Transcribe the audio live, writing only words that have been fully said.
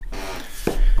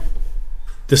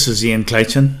This is Ian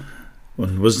Clayton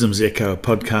on Wisdom's Echo, a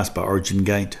podcast by Origin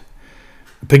Gate.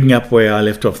 Picking up where I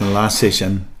left off in the last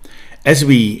session, as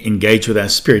we engage with our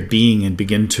spirit being and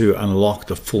begin to unlock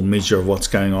the full measure of what's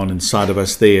going on inside of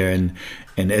us there,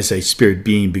 and as a spirit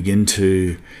being begin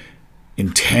to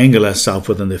entangle ourselves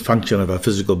within the function of our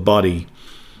physical body,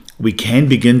 we can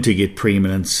begin to get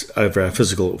preeminence over our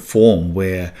physical form,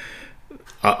 where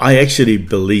I actually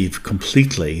believe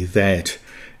completely that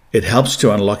it helps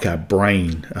to unlock our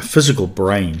brain, our physical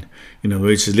brain,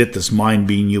 where it says, let this mind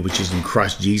be in you, which is in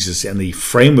Christ Jesus. And the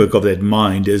framework of that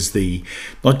mind is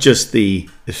not just the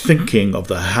thinking of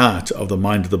the heart, of the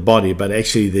mind, of the body, but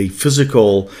actually the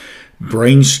physical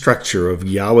brain structure of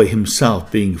Yahweh himself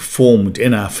being formed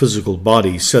in our physical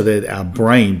body so that our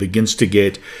brain begins to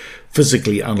get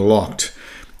physically unlocked.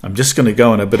 I'm just going to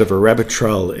go on a bit of a rabbit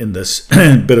trail in this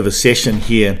bit of a session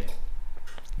here.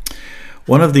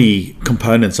 One of the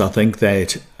components I think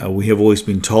that we have always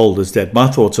been told is that my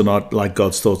thoughts are not like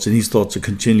God's thoughts, and his thoughts are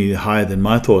continually higher than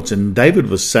my thoughts. And David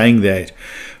was saying that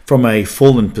from a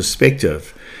fallen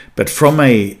perspective, but from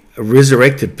a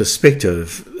resurrected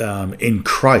perspective in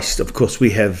Christ. Of course, we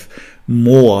have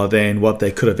more than what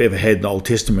they could have ever had in the Old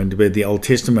Testament, where the Old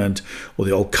Testament or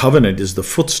the Old Covenant is the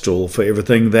footstool for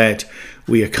everything that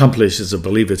we accomplish as a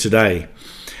believer today.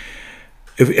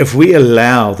 If we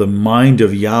allow the mind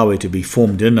of Yahweh to be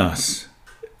formed in us,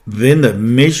 then the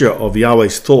measure of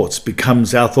Yahweh's thoughts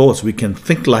becomes our thoughts. We can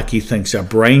think like he thinks. Our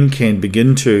brain can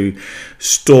begin to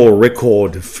store,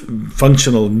 record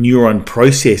functional neuron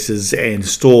processes and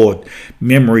store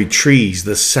memory trees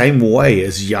the same way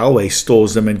as Yahweh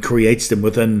stores them and creates them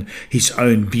within his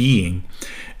own being.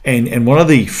 And one of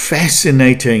the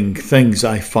fascinating things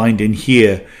I find in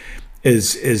here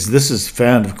is this is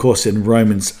found, of course, in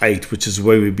Romans 8, which is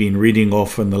where we've been reading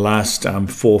off in the last 4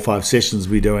 or 5 sessions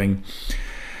we're doing.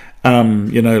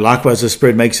 Likewise the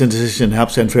Spirit makes intercession,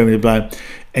 helps our infirmity, blah.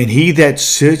 And he that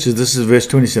searches, this is verse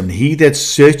 27, he that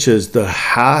searches the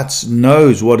hearts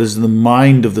knows what is in the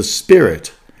mind of the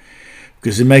Spirit,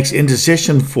 because he makes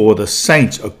intercession for the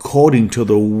saints according to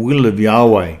the will of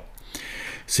Yahweh.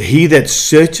 So he that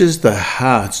searches the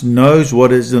hearts knows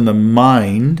what is in the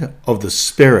mind of the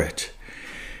Spirit.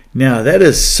 Now that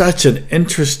is such an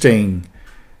interesting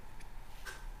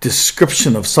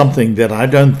description of something that I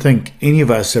don't think any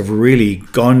of us have really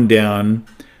gone down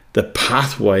the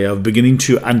pathway of beginning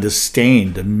to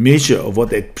understand the measure of what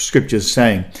that scripture is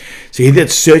saying. So he that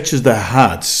searches the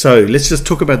hearts. So let's just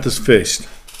talk about this first.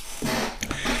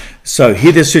 So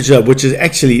he that searches, which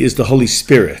is the Holy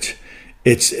Spirit.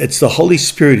 It's the Holy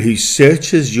Spirit who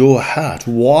searches your heart.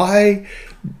 Why?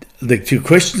 The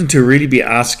question to really be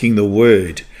asking the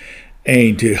word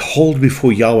and to hold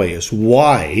before Yahweh is,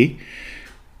 why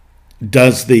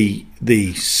does the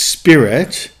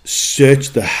Spirit search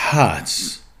the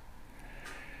hearts?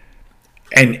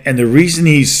 And the reason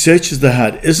he searches the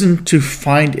heart isn't to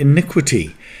find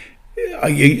iniquity.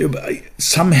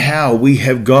 Somehow we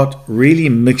have got really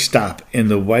mixed up in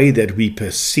the way that we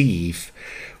perceive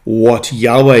what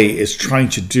Yahweh is trying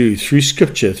to do through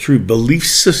Scripture, through belief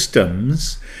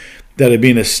systems that have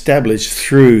been established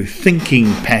through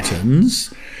thinking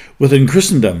patterns within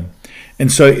Christendom.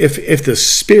 And so if the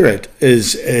Spirit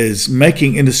is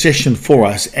making intercession for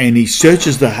us and he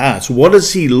searches the hearts, what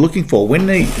is he looking for? When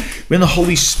the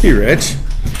Holy Spirit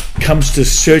comes to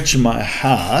search my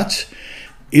heart,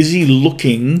 is he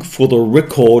looking for the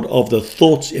record of the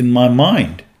thoughts in my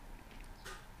mind?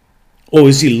 Or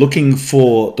is he looking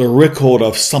for the record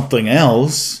of something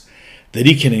else that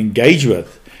he can engage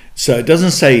with? So it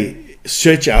doesn't say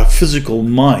search our physical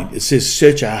mind. It says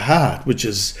search our heart, which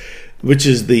is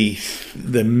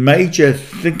the major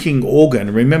thinking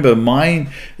organ. Remember, the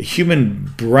human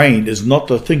brain is not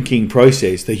the thinking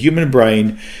process. The human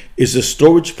brain is a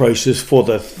storage process for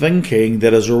the thinking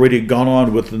that has already gone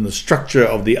on within the structure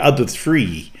of the other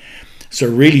three. So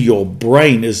really your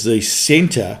brain is the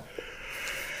center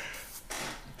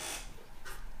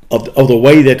of the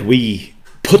way that we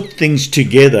put things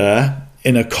together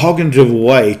in a cognitive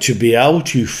way to be able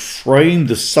to frame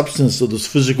the substance of this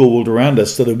physical world around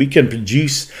us so that we can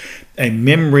produce a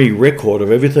memory record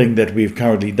of everything that we've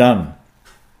currently done.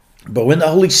 But when the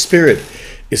Holy Spirit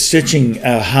is searching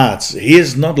our hearts, he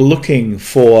is not looking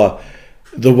for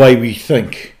the way we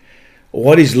think.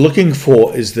 What he's looking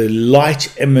for is the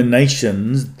light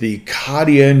emanations, the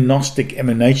cardiognostic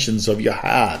emanations of your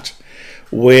heart,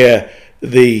 where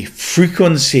the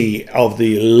frequency of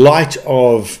the light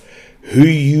of who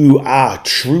you are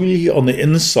truly on the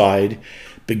inside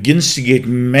begins to get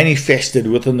manifested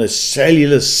within the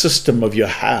cellular system of your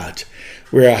heart,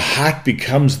 where our heart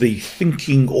becomes the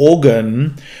thinking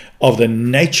organ of the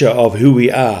nature of who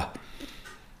we are.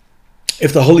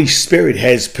 If the Holy Spirit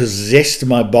has possessed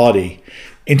my body,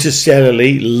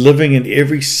 intercellularly, living in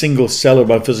every single cell of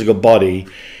my physical body,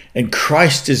 and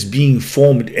Christ is being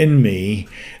formed in me,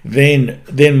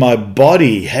 then my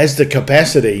body has the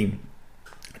capacity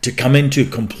to come into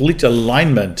complete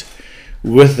alignment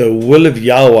with the will of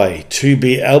Yahweh, to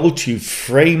be able to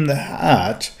frame the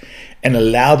heart and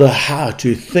allow the heart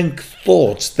to think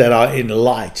thoughts that are in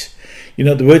light. You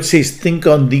know, the word says, think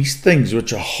on these things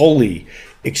which are holy,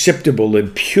 acceptable,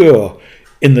 and pure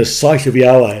in the sight of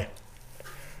Yahweh.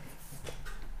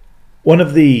 One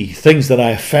of the things that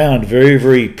I found very,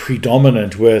 very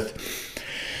predominant with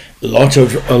a lot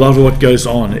of what goes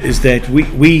on is that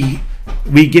we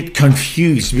get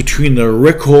confused between the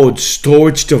record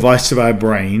storage device of our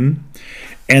brain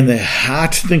and the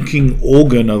heart thinking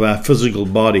organ of our physical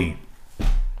body.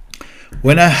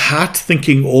 When our heart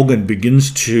thinking organ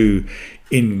begins to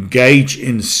engage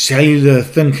in cellular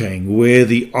thinking, where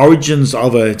the origins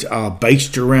of it are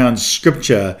based around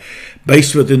scripture,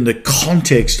 based within the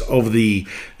context of the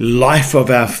life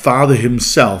of our Father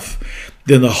himself,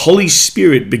 then the Holy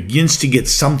Spirit begins to get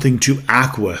something to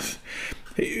arc with.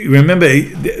 Remember,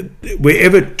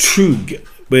 where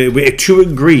two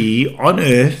agree on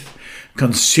earth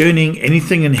concerning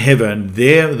anything in heaven,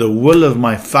 there the will of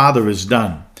my Father is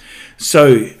done.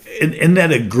 So in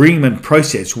that agreement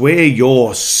process, where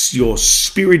your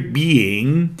spirit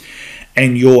being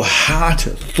and your heart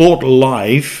thought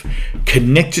life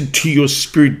connected to your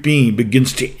spirit being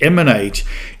begins to emanate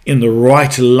in the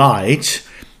right light,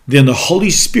 then the Holy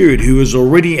Spirit, who is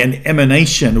already an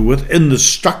emanation within the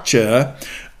structure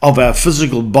of our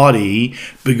physical body,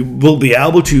 will be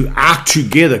able to act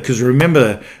together. Because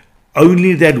remember,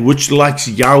 only that which likes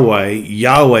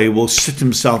Yahweh will sit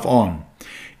himself on.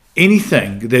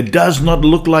 Anything that does not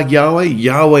look like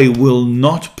Yahweh will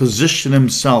not position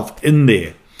himself in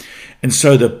there. And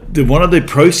so one of the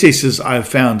processes I've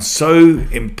found so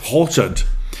important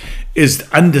is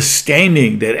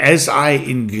understanding that as I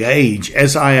engage,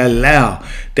 as I allow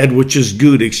that which is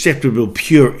good, acceptable,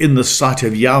 pure in the sight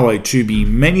of Yahweh to be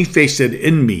manifested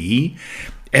in me,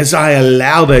 as I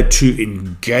allow that to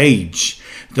engage,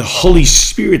 the Holy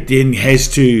Spirit then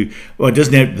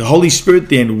the Holy Spirit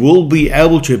then will be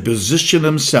able to position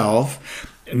himself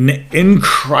in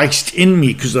Christ in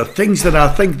me, because the things that I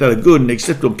think that are good and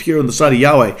acceptable, pure in the sight of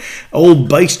Yahweh, are all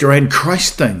based around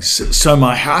Christ things. So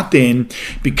my heart then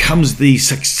becomes the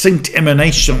succinct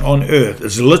emanation on earth.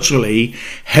 It's literally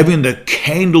having the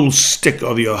candlestick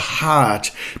of your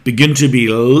heart begin to be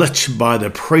lit by the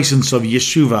presence of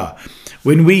Yeshua.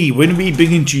 When we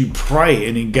begin to pray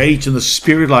and engage in the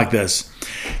Spirit like this,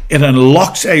 it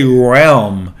unlocks a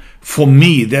realm for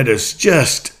me that is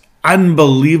just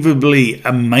unbelievably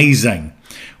amazing,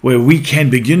 where we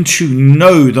can begin to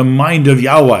know the mind of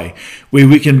Yahweh, where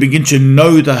we can begin to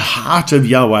know the heart of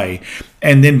Yahweh,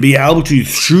 and then be able to,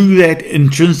 through that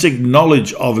intrinsic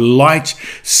knowledge of light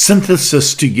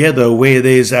synthesis together, where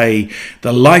there's the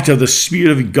light of the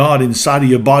Spirit of God inside of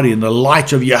your body and the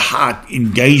light of your heart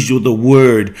engaged with the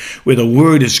Word, where the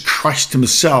Word is Christ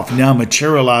himself now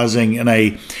materializing in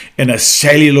a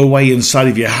cellular way inside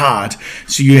of your heart.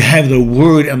 So you have the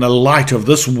Word and the light of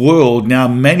this world now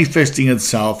manifesting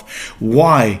itself.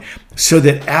 Why? So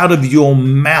that out of your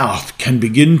mouth can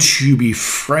begin to be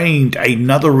framed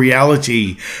another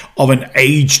reality of an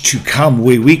age to come,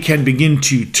 where we can begin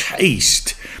to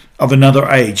taste of another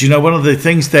age. You know, one of the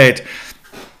things that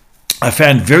I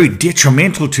found very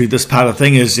detrimental to this part of the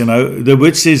thing is, the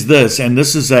word says this, and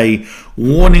this is a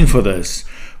warning for this.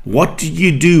 What do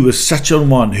you do with such a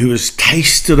one who has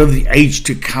tasted of the age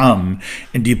to come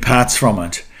and departs from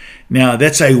it? Now,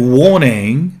 that's a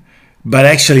warning, but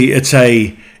actually it's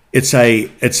a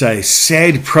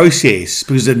sad process,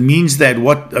 because it means that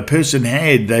what a person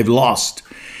had, they've lost.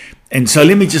 And so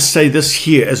let me just say this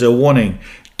here as a warning.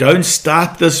 Don't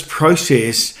start this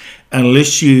process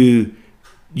unless you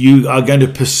are going to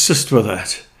persist with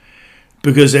it.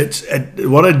 Because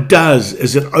what it does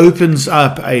is it opens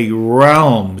up a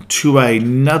realm to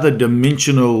another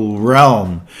dimensional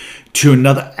realm, to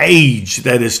another age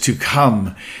that is to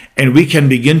come. And we can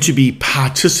begin to be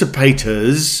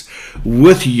participators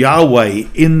with Yahweh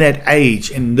in that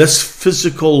age, in this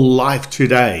physical life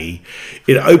today.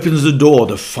 It opens the door,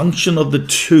 the function of the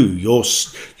two, your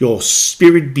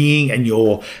spirit being and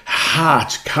your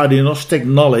heart, kardinalistic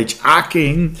knowledge,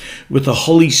 arcing with the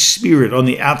Holy Spirit on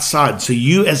the outside. So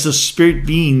you as a spirit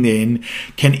being then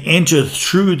can enter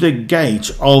through the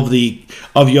gate of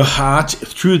your heart,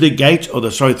 through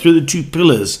the two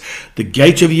pillars, the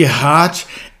gate of your heart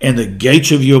and the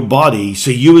gate of your body.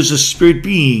 So you as a spirit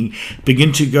being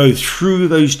begin to go through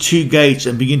those two gates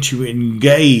and begin to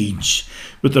engage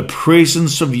with the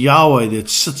presence of Yahweh that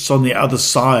sits on the other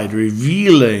side,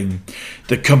 revealing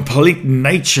the complete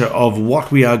nature of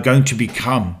what we are going to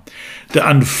become. The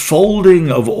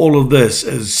unfolding of all of this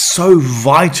is so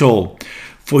vital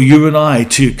for you and I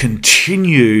to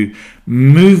continue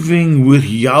moving with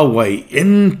Yahweh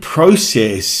in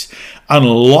process,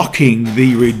 unlocking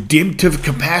the redemptive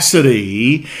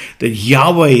capacity that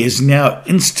Yahweh is now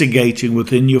instigating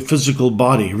within your physical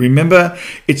body. Remember,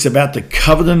 it's about the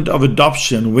covenant of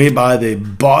adoption, whereby the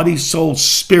body, soul,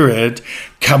 spirit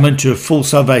come into full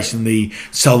salvation. The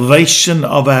salvation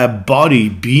of our body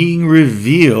being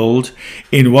revealed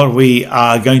in what we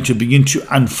are going to begin to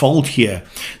unfold here.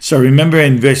 So remember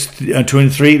in verse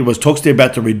 23, it talks there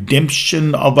about the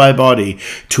redemption of our body,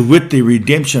 to wit the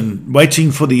redemption,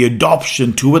 waiting for the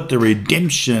adoption, to wit the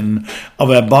redemption of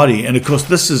our body. And of course,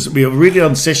 we are really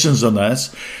on sessions on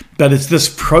this, but it's this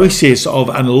process of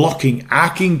unlocking,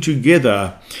 arcing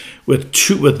together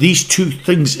with these two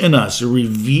things in us,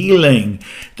 revealing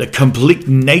the complete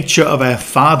nature of our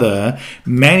Father,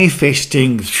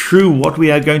 manifesting through what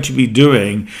we are going to be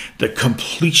doing, the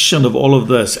completion of all of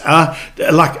this. I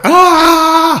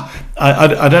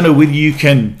don't know whether you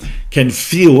can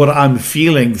feel what I'm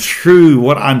feeling through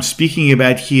what I'm speaking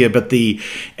about here, but the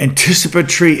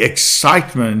anticipatory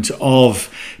excitement of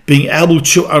being able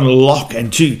to unlock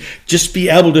and to just be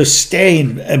able to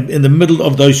stand in the middle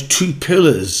of those two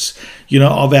pillars,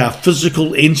 of our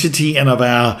physical entity and of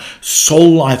our soul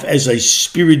life as a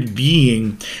spirit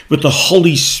being, with the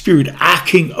Holy Spirit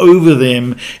arcing over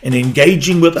them and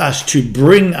engaging with us to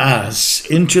bring us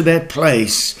into that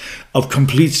place of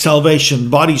complete salvation,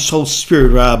 body, soul,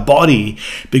 spirit, where our body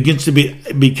begins to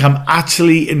become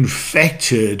utterly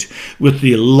infected with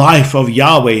the life of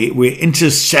Yahweh, where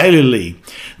intercellularly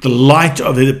the light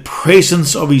of the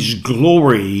presence of His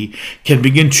glory can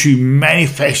begin to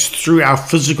manifest through our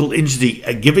physical entity,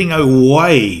 giving a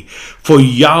way for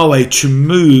Yahweh to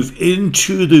move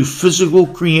into the physical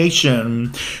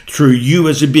creation through you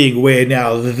as a being, where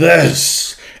now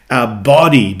our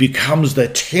body becomes the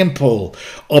temple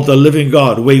of the living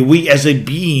God, where we as a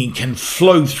being can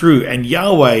flow through, and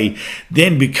Yahweh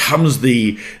then becomes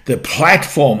the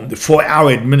platform for our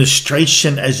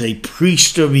administration as a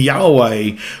priest of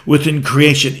Yahweh within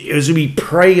creation. As we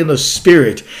pray in the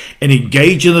Spirit and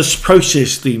engage in this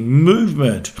process, the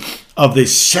movement of the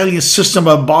cellular system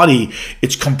of body,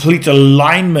 its complete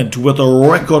alignment with the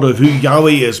record of who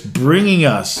Yahweh is, bringing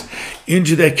us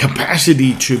into that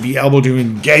capacity to be able to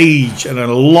engage and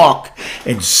unlock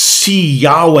and see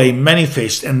Yahweh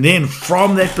manifest, and then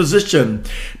from that position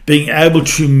being able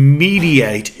to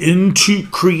mediate into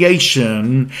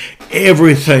creation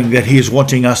everything that He is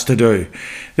wanting us to do.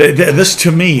 This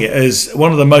to me is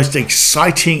one of the most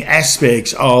exciting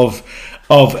aspects of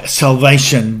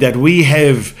salvation that we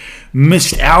have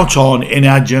missed out on in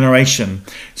our generation.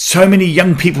 So many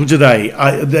young people today,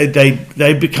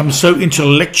 they become so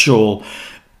intellectual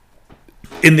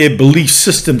in their belief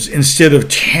systems instead of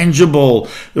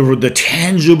the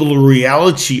tangible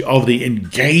reality of the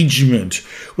engagement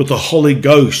with the Holy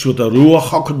Ghost, with the Ruach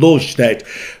HaKadosh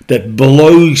that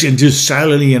blows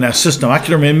intercellularly in our system. I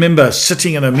can remember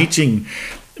sitting in a meeting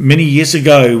many years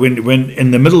ago when in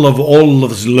the middle of all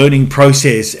of this learning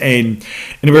process, and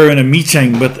we were in a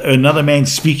meeting with another man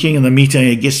speaking in the meeting,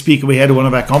 a guest speaker we had at one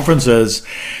of our conferences,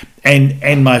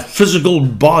 and my physical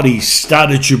body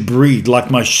started to breathe, like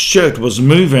my shirt was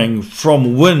moving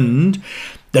from wind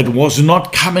that was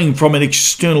not coming from an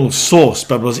external source,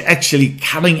 but was actually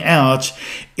coming out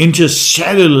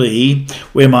intercellularly,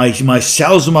 where my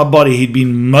cells of my body had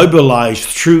been mobilized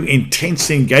through intense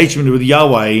engagement with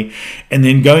Yahweh, and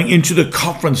then going into the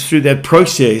conference through that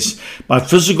process, my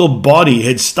physical body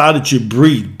had started to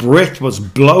breathe. Breath was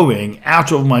blowing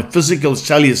out of my physical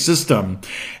cellular system.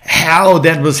 How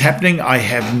that was happening, I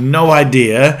have no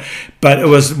idea, but it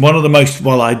was one of the most,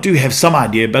 well, I do have some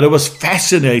idea, but it was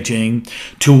fascinating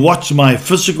to watch my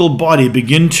physical body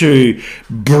begin to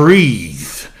breathe.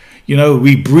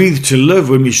 We breathe to live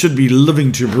when we should be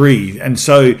living to breathe. And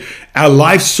so our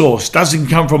life source doesn't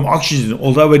come from oxygen,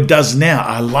 although it does now.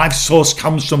 Our life source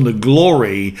comes from the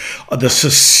glory of the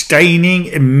sustaining,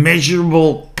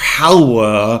 immeasurable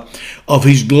power of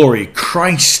His glory.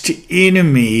 Christ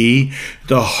in me,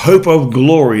 the hope of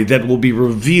glory that will be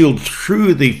revealed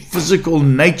through the physical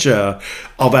nature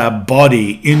of our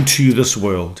body into this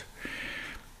world.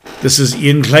 This is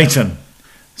Ian Clayton,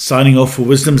 signing off for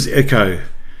Wisdom's Echo,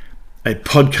 a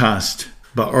podcast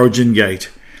by Origin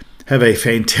Gate. Have a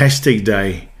fantastic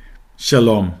day.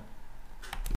 Shalom.